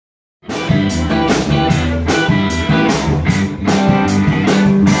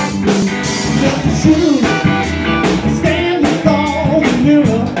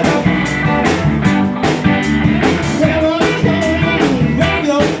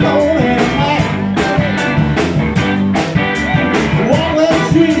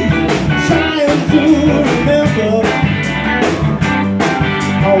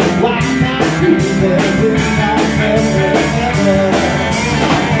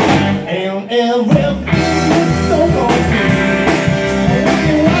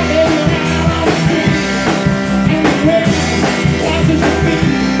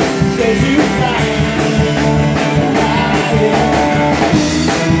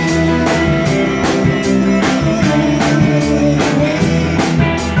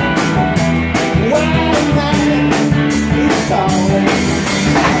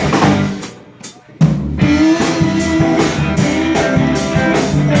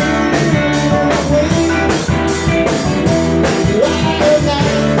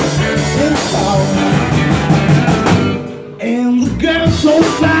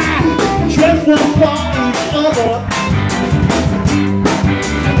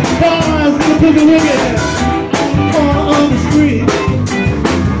boogie woogie on the street.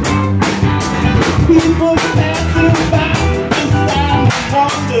 People passing by and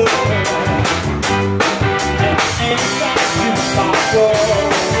wonder. And that you might go,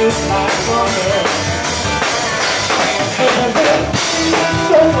 it might wonder. But the best thing that's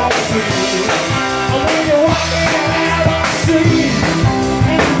so much sweet, when you're walking around on the street,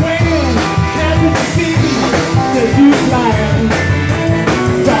 and the wind happy to see that you flying.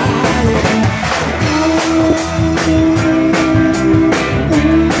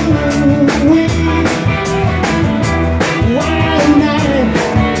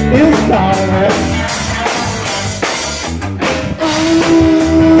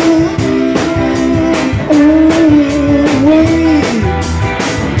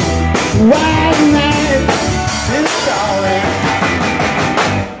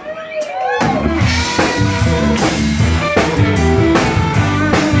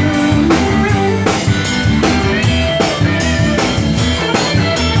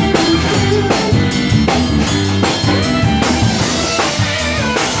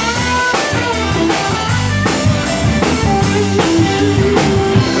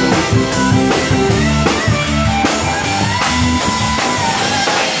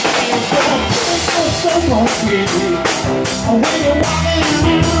 When you're walking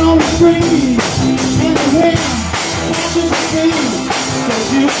around on the street, and the wind catches the street, cause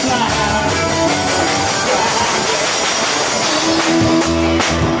you fly.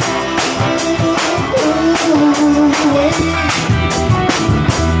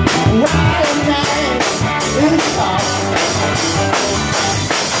 Wild night in the dark.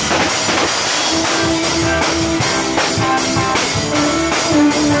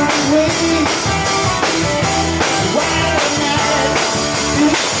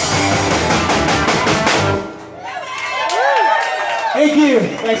 Thank you.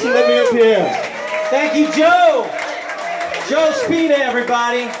 Thanks for letting me up here. Thank you, Joe. Joe Spina,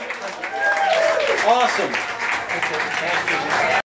 everybody. Awesome.